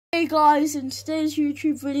Hey guys, in today's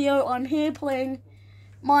YouTube video I'm here playing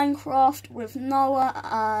Minecraft with Noah,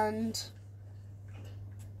 and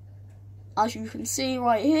as you can see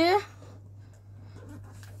right here,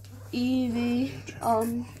 Evie,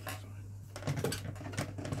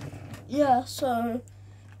 yeah, so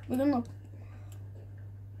we're gonna,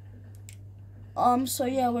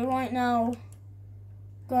 we're right now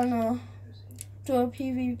gonna do a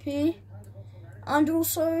PvP, and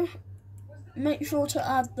also make sure to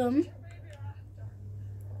add them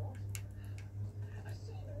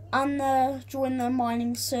and join their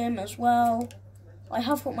mining sim as well. I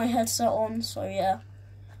have got my headset on, so yeah.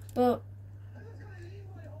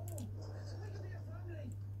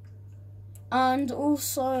 And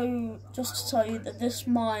also just to tell you that this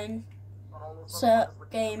Minecraft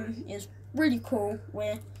game is really cool.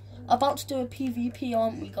 We're about to do a PvP,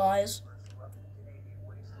 aren't we guys?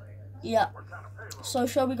 Yeah. So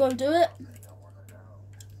shall we go do it?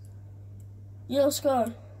 Yeah, let's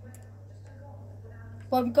go.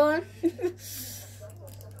 Where are we going?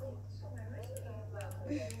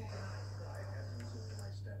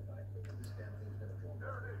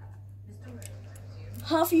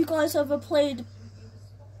 Have you guys ever played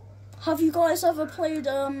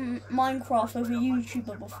Minecraft with a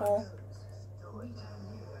YouTuber before?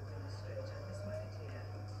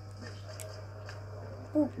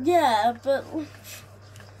 Well, yeah, but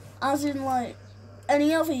as in like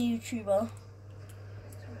any other YouTuber.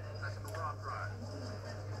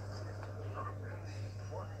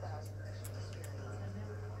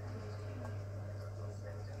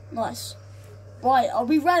 Nice. Right, are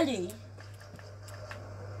we ready?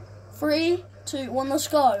 3, 2, 1, let's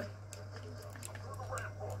go.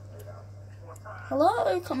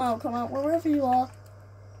 Hello, come out, wherever you are.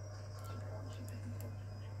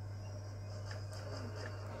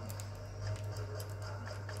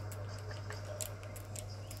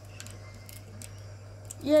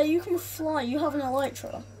 Yeah, you can fly, you have an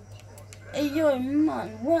elytra. Hey, yo,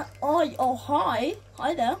 man, where are you? Oh, hi.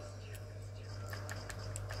 Hi there.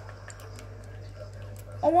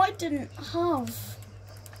 Oh, I didn't have...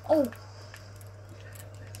 Oh.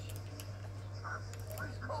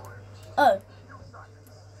 Oh.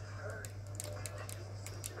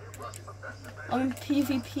 I'm in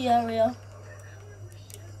PvP area.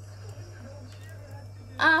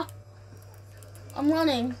 Ah. I'm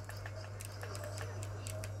running.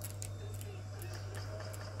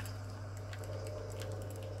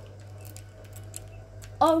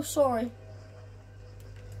 Oh, sorry.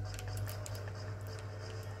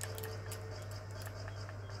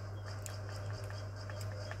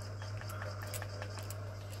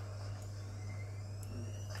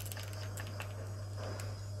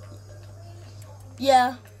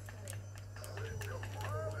 Yeah.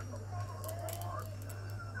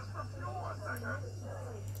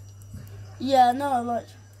 Yeah, no, like...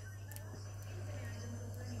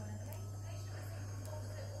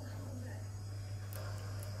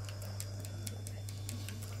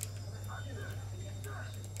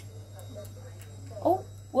 Oh,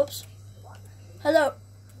 whoops. Hello.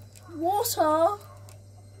 Water?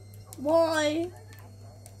 Why?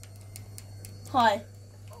 Hi.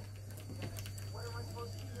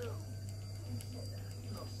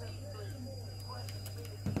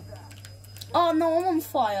 Oh no, I'm on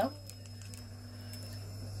fire.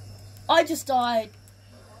 I just died.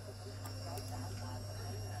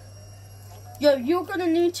 Yo, you're gonna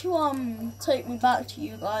need to take me back to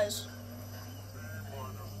you guys.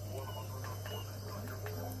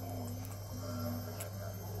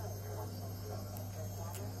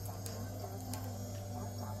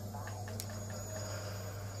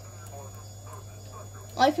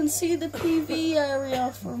 I can see the PV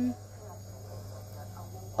area from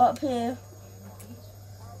up here.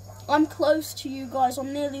 I'm close to you guys,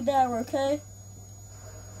 I'm nearly there, okay?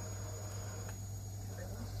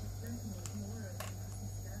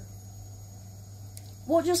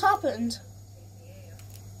 What just happened?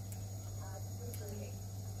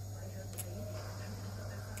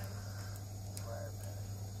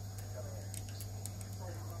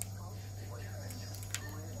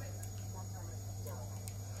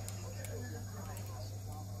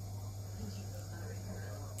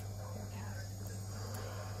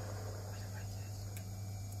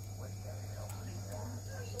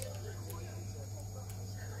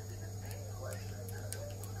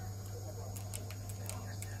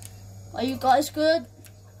 Are you guys good?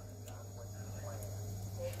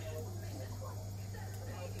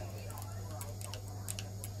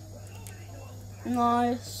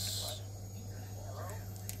 Nice.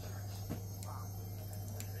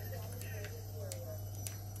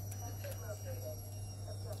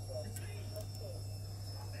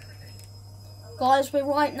 Guys, we're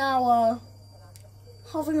right now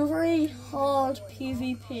having a very hard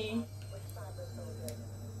PvP.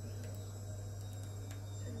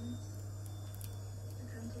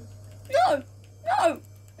 No! No!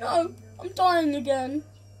 No! I'm dying again.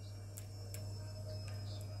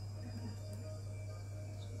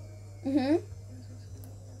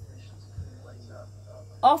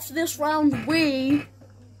 After this round, we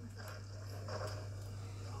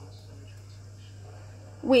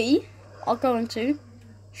are going to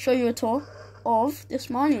show you a tour of this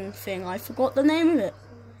mining thing. I forgot the name of it.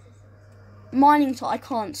 I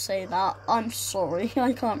can't say that. I'm sorry.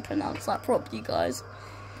 I can't pronounce that properly, guys.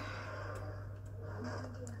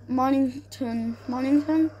 Minington.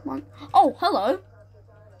 Oh, hello.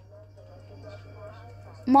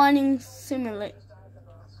 Mining simulator.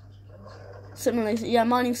 Yeah,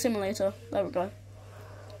 mining simulator. There we go.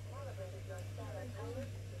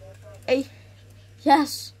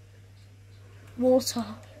 Yes. Water.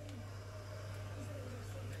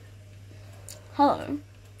 Hello.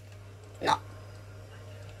 No.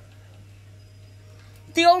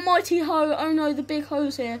 The almighty hoe. Oh no, the big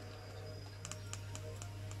hoe's here.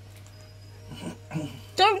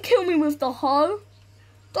 Don't kill me with the hoe.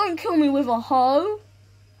 Don't kill me with a hoe.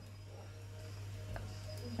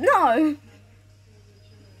 No.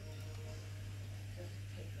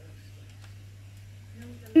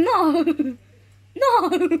 No.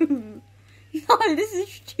 No. No, this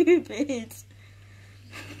is stupid.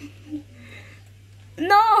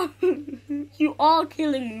 No. You are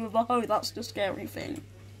killing me with a hoe. That's the scary thing.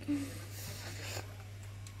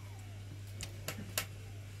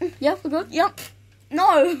 Yeah, we're good. Yep.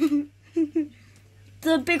 No.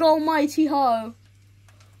 The big almighty hoe.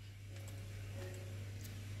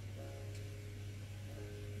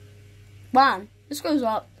 Man, this goes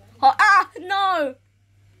up. Oh, no.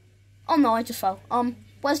 Oh no, I just fell.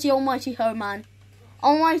 Where's the almighty hoe man?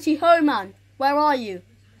 Almighty hoe man, where are you?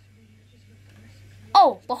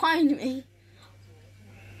 Oh, behind me.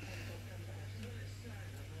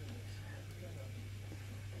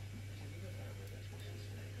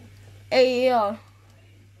 Hey,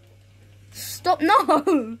 stop,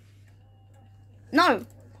 no. No,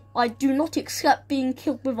 I do not accept being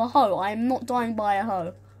killed with a hoe. I am not dying by a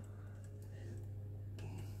hoe.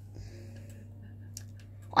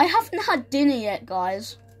 I haven't had dinner yet,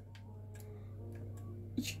 guys.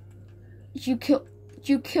 You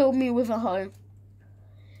killed me with a hoe.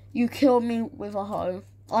 You killed me with a hoe.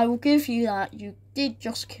 I will give you that. You did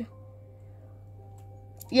just kill.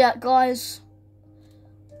 Yeah, guys.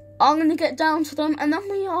 I'm going to get down to them, and then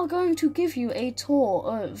we are going to give you a tour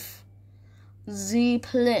of the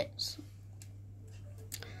place.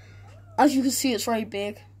 As you can see, it's very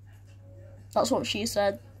big. That's what she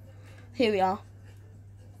said. Here we are.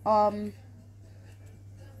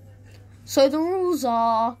 So the rules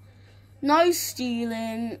are no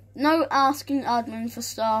stealing, no asking admin for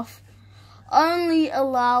stuff, only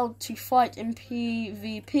allowed to fight in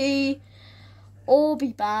PvP or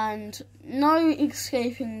be banned, no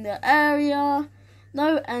escaping the area,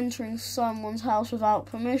 no entering someone's house without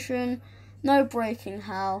permission, no breaking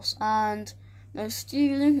house, and no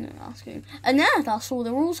stealing, no asking. And yeah, that's all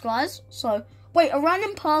the rules, guys. So, wait, a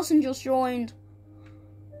random person just joined.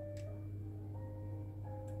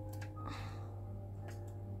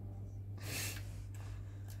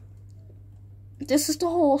 This is the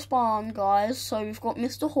horse barn, guys. So we've got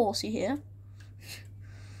Mr. Horsey here.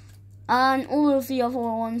 And all of the other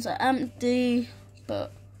ones are empty.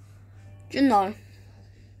 But, you know.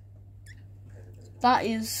 That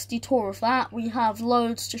is the tour of that. We have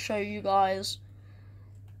loads to show you guys.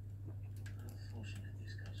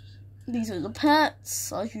 These are the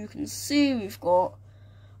pets. As you can see, we've got...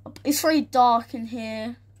 It's very dark in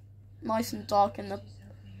here. Nice and dark in the...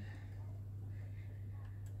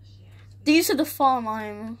 These are the farm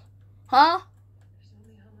animals. Huh?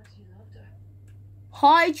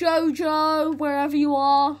 Hi, Jojo, wherever you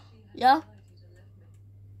are. Yeah?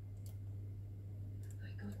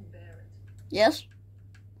 Yes?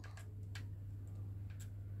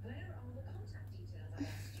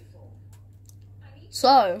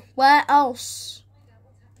 So, where else?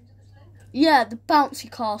 Yeah, the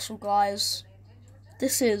bouncy castle, guys.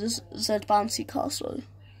 This is the bouncy castle.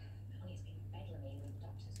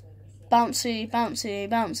 Bouncy, bouncy,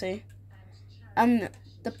 bouncy. And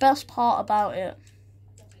the best part about it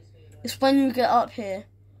is when you get up here,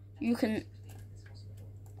 you can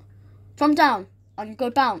jump down and go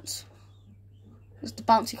bounce. It's the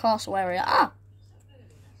bouncy castle area.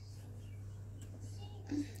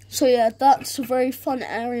 So yeah, that's a very fun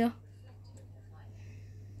area.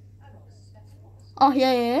 Oh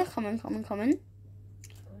yeah, come in.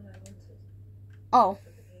 Oh.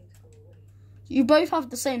 You both have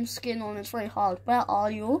the same skin on, it's very hard. Where are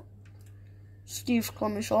you? Steve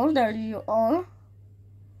Clemenceau, there you are.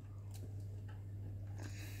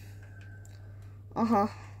 Uh-huh.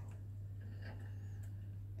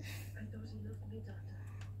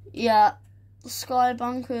 Yeah, the Sky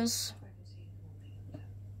Bunkers.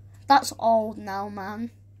 That's old now,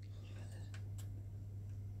 man.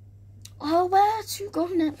 Oh, where to go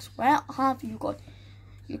next? Where have you gone?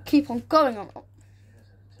 You keep on going on.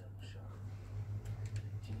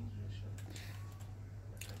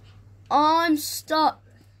 I'm stuck.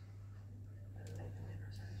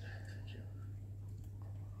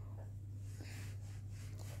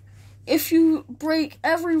 If you break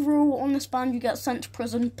every rule on this band, you get sent to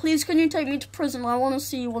prison. Please, can you take me to prison? I want to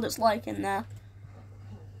see what it's like in there.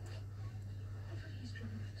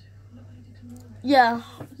 Yeah,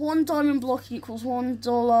 1 diamond block equals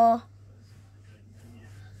 $1.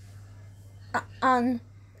 And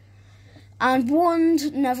 1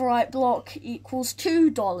 netherite block equals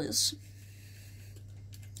 $2.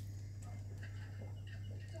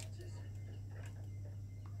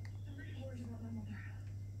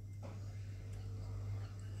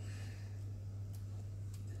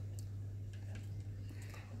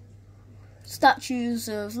 Statues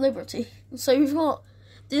of Liberty. So we've got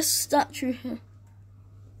this statue here.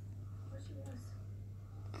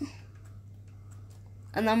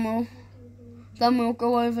 And then we'll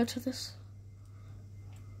go over to this.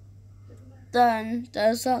 Then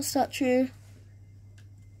there's that statue.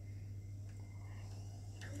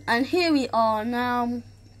 And here we are now.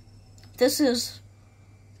 This is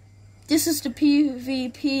the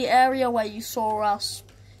PvP area where you saw us,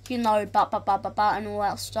 you know, bat and all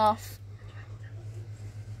that stuff.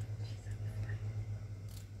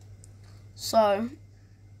 So,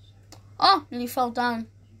 nearly fell down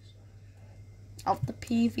of the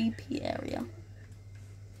PvP area.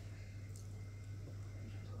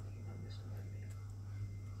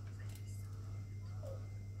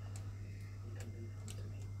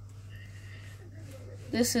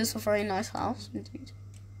 This is a very nice house indeed.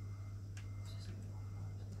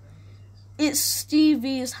 It's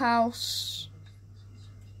Stevie's house.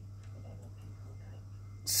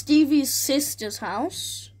 Stevie's sister's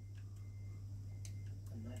house.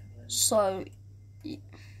 So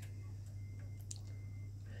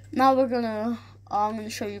now I'm gonna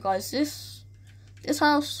show you guys this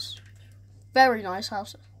house. Very nice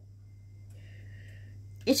house.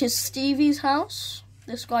 It is Stevie's house.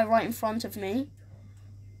 This guy right in front of me.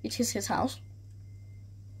 It is his house.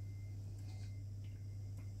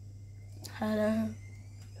 Hello.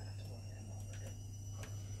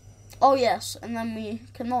 Oh yes, and then we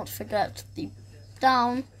cannot forget the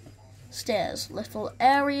downstairs little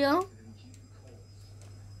area.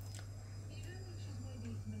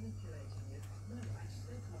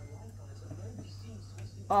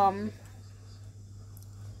 And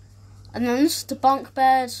then this is the bunk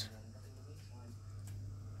bed.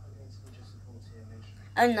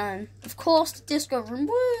 And then, of course, the disco room.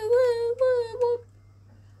 Woo, woo, woo,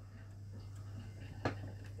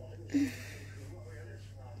 woo.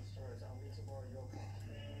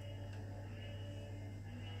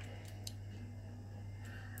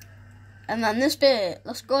 And then this bit.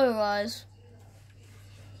 Let's go, guys.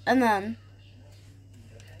 And then.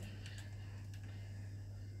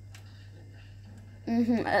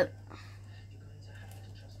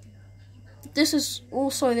 This is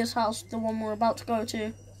also this house, the one we're about to go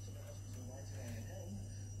to.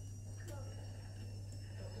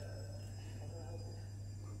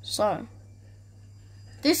 So,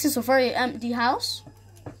 this is a very empty house.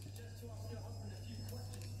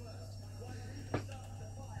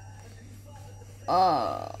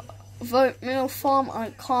 Oatmeal Farm, I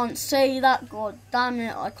can't say that, god damn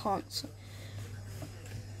it, I can't say.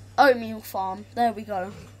 Oatmeal Farm, there we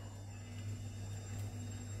go.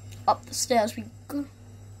 Up the stairs we go.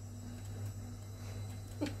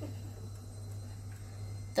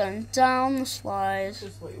 Then down the slide. This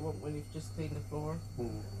is what you want when you've just cleaned the floor.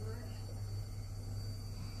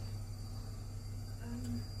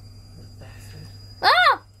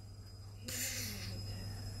 Ah!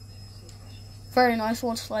 Very nice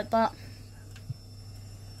water slide that.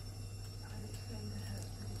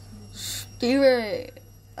 Stevie.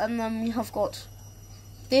 And then we have got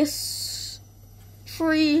this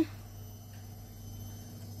tree.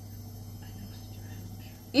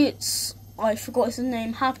 I forgot his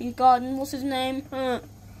name. Happy Garden. What's his name?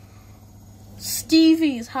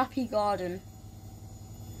 Stevie's Happy Garden.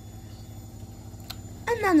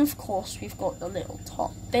 And then, of course, we've got the little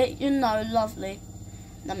top bit. You know, lovely.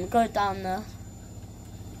 Then we go down there.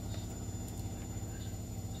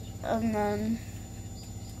 And then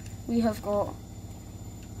we have got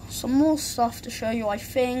some more stuff to show you, I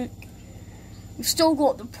think. We've still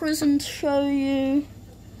got the prison to show you.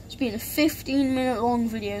 It's been a 15-minute long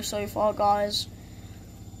video so far, guys.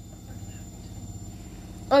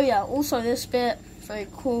 Oh yeah, also this bit, very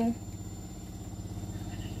cool.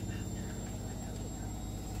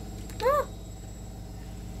 Ah.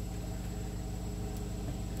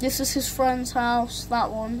 This is his friend's house,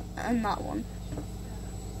 that one, and that one.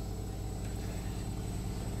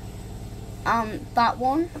 And that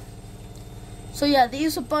one. So yeah,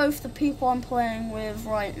 these are both the people I'm playing with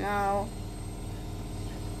right now.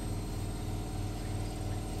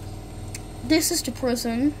 This is the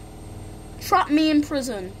prison. Trap me in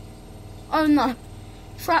prison. Oh no.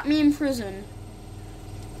 Trap me in prison.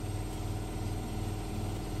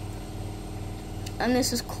 And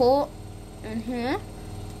this is court in here.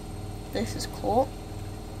 This is court.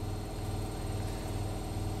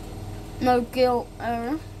 No guilt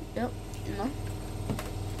error. Yep, no.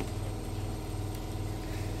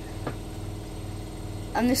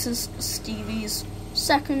 And this is Stevie's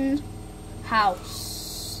second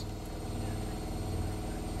house.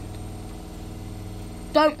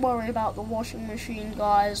 Don't worry about the washing machine,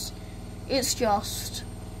 guys. It's just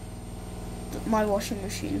that my washing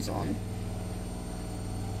machine's on.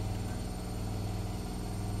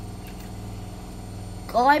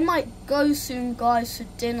 I might go soon, guys, for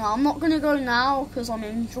dinner. I'm not going to go now because I'm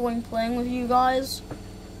enjoying playing with you guys.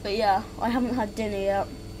 But yeah, I haven't had dinner yet.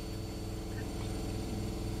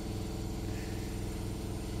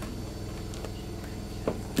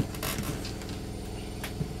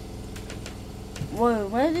 Whoa,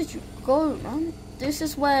 where did you go, man? This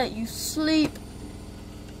is where you sleep.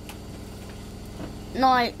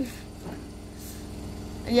 Night.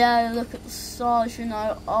 Yeah, look at the stars, you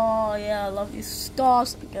know. Oh, yeah, I love these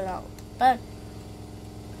stars. Get out of bed.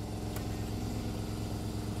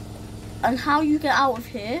 And how you get out of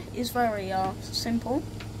here is very simple.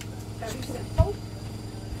 Very simple.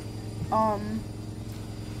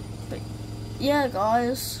 But yeah,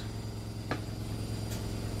 guys.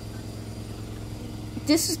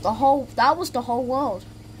 This is the whole, that was the whole world.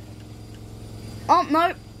 Oh,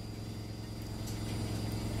 no.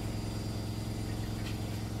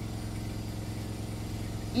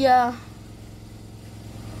 Yeah.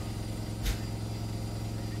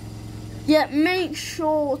 Yeah, make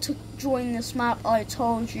sure to join this map. I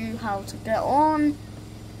told you how to get on.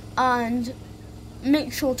 And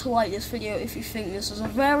make sure to like this video if you think this is a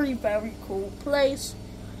very, very cool place.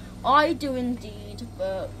 I do indeed,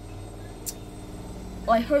 but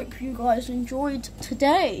I hope you guys enjoyed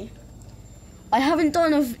today. I haven't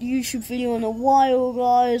done a YouTube video in a while,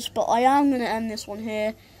 guys, but I am going to end this one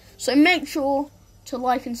here. So make sure to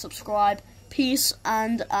like and subscribe. Peace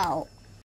and out.